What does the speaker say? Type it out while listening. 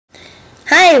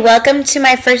Hi, welcome to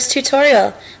my first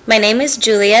tutorial. My name is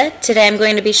Julia. Today I'm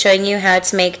going to be showing you how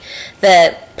to make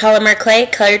the polymer clay,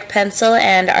 colored pencil,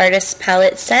 and artist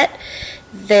palette set.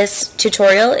 This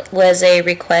tutorial was a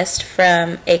request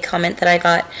from a comment that I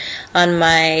got on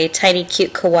my tiny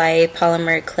cute kawaii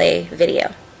polymer clay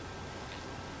video.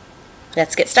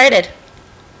 Let's get started.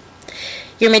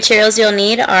 Your materials you'll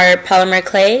need are polymer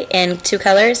clay in two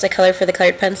colors, a color for the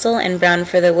colored pencil and brown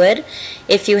for the wood.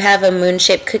 If you have a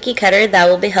moon-shaped cookie cutter, that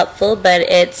will be helpful, but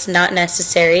it's not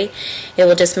necessary. It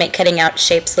will just make cutting out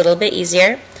shapes a little bit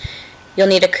easier. You'll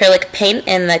need acrylic paint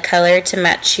in the color to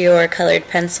match your colored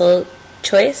pencil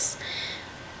choice.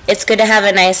 It's good to have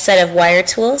a nice set of wire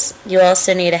tools. You'll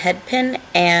also need a head pin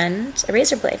and a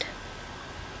razor blade.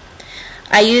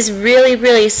 I use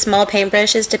really small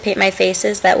paintbrushes to paint my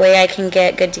faces, that way I can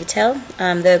get good detail.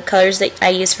 The colors that I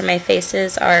use for my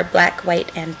faces are black,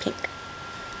 white, and pink.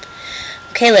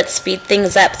 Okay, let's speed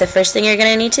things up. The first thing you're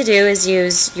going to need to do is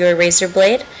use your razor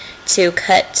blade to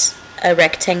cut a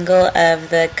rectangle of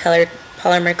the colored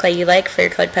polymer clay you like for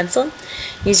your colored pencil.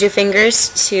 Use your fingers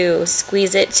to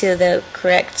squeeze it to the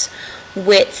correct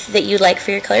width that you like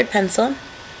for your colored pencil.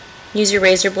 Use your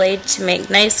razor blade to make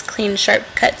nice, clean, sharp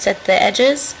cuts at the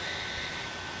edges.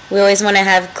 We always want to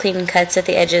have clean cuts at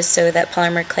the edges so that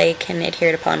polymer clay can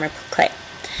adhere to polymer clay.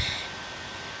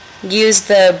 Use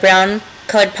the brown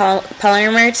colored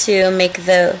polymer to make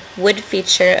the wood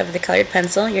feature of the colored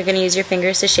pencil. You're going to use your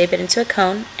fingers to shape it into a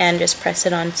cone and just press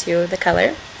it onto the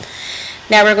color.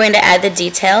 Now we're going to add the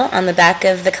detail on the back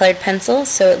of the colored pencil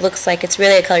so it looks like it's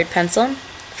really a colored pencil.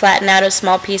 Flatten out a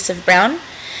small piece of brown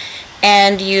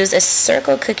and use a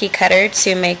circle cookie cutter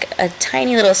to make a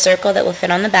tiny little circle that will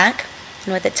fit on the back.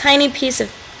 And with a tiny piece of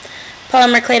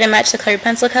polymer clay to match the colored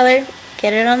pencil color,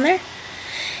 get it on there.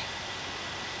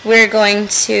 We're going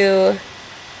to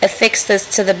affix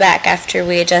this to the back after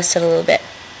we adjust it a little bit.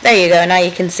 There you go, now you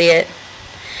can see it.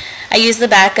 I use the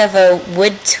back of a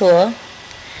wood tool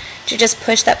to just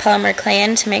push that polymer clay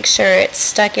in to make sure it's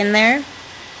stuck in there.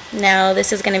 Now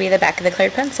this is going to be the back of the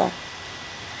colored pencil.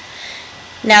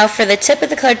 Now for the tip of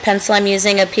the colored pencil, I'm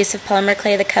using a piece of polymer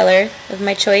clay, the color of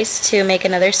my choice, to make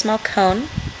another small cone.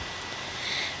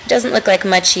 It doesn't look like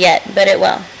much yet, but it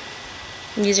will.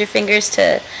 Use your fingers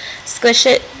to squish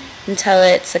it until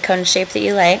it's a cone shape that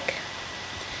you like.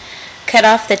 Cut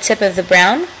off the tip of the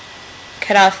brown.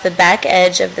 Cut off the back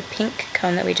edge of the pink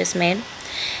cone that we just made.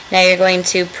 Now you're going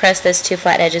to press those two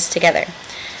flat edges together.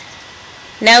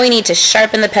 Now we need to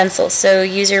sharpen the pencil, so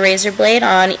use your razor blade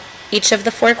on each of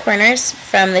the four corners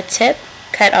from the tip,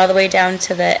 cut all the way down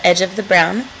to the edge of the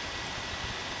brown.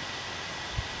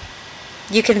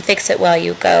 You can fix it while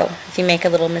you go if you make a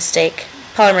little mistake.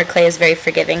 Polymer clay is very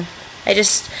forgiving. I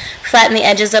just flatten the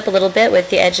edges up a little bit with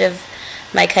the edge of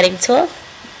my cutting tool,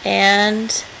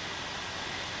 and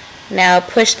now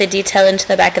push the detail into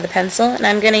the back of the pencil. And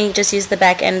I'm going to just use the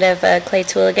back end of a clay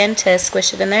tool again to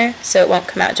squish it in there so it won't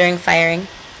come out during firing.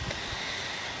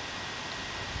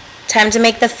 Time to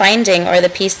make the finding, or the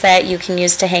piece that you can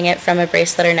use to hang it from a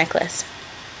bracelet or necklace.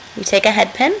 You take a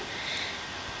head pin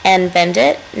and bend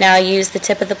it. Now use the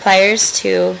tip of the pliers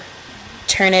to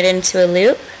turn it into a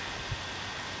loop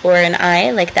or an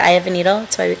eye, like the eye of a needle.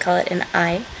 That's why we call it an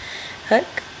eye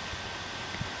hook.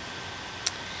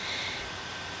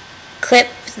 Clip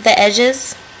the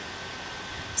edges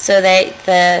so that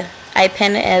the eye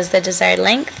pin is the desired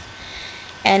length,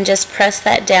 and just press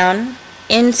that down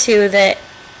into the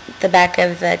back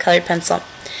of the colored pencil.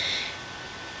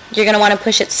 You're going to want to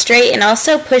push it straight and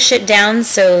also push it down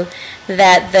so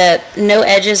that no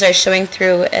edges are showing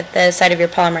through at the side of your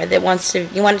polymer.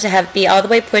 You want it to be all the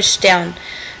way pushed down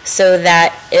so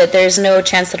that there's no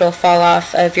chance that it'll fall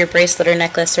off of your bracelet or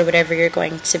necklace or whatever you're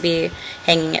going to be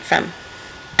hanging it from.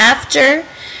 After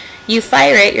you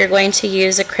fire it, you're going to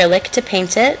use acrylic to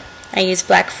paint it. I use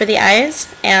black for the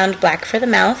eyes and black for the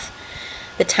mouth.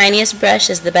 The tiniest brush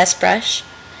is the best brush.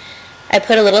 I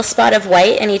put a little spot of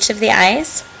white in each of the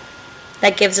eyes.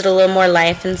 That gives it a little more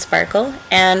life and sparkle.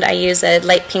 And I use a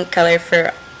light pink color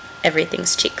for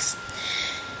everything's cheeks.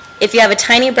 If you have a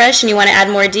tiny brush and you want to add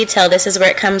more detail, this is where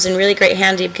it comes in really great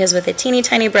handy, because with a teeny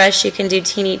tiny brush you can do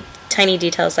teeny tiny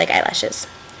details like eyelashes.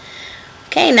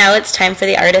 Okay, now it's time for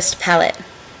the artist palette.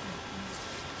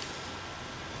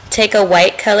 Take a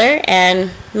white color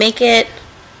and make it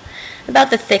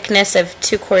about the thickness of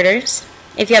 2/4.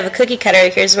 If you have a cookie cutter,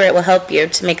 here's where it will help you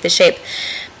to make the shape.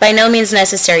 By no means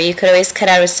necessary. You could always cut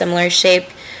out a similar shape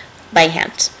by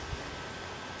hand.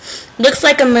 Looks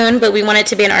like a moon, but we want it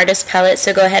to be an artist palette,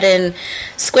 so go ahead and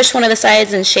squish one of the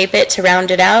sides and shape it to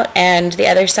round it out, and the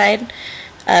other side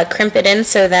crimp it in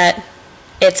so that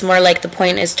it's more like the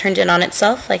point is turned in on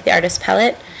itself, like the artist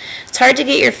palette. It's hard to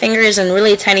get your fingers in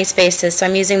really tiny spaces, so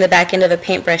I'm using the back end of a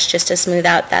paintbrush just to smooth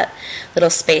out that little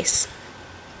space.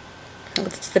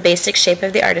 It's the basic shape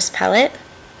of the artist palette.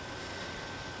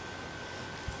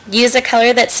 Use a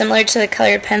color that's similar to the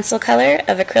colored pencil color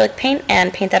of acrylic paint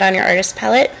and paint that on your artist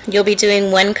palette. You'll be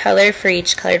doing one color for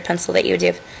each colored pencil that you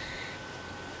do.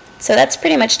 So that's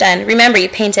pretty much done. Remember, you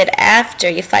paint it after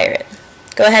you fire it.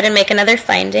 Go ahead and make another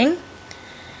finding.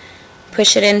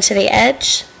 Push it into the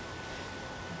edge.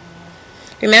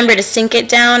 Remember to sink it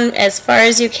down as far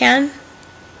as you can.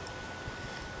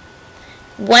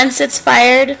 Once it's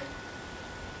fired,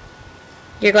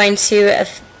 you're going to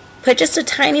put just a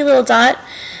tiny little dot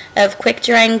of quick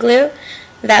drying glue.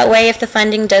 That way, if the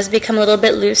funding does become a little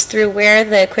bit loose through wear,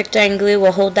 the quick drying glue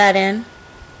will hold that in.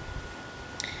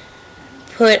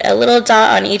 Put a little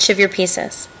dot on each of your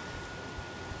pieces.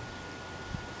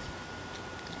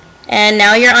 And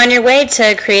now you're on your way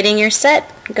to creating your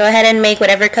set. Go ahead and make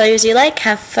whatever colors you like,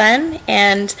 have fun,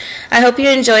 and I hope you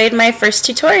enjoyed my first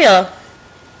tutorial.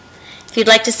 If you'd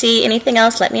like to see anything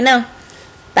else, let me know.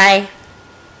 Bye.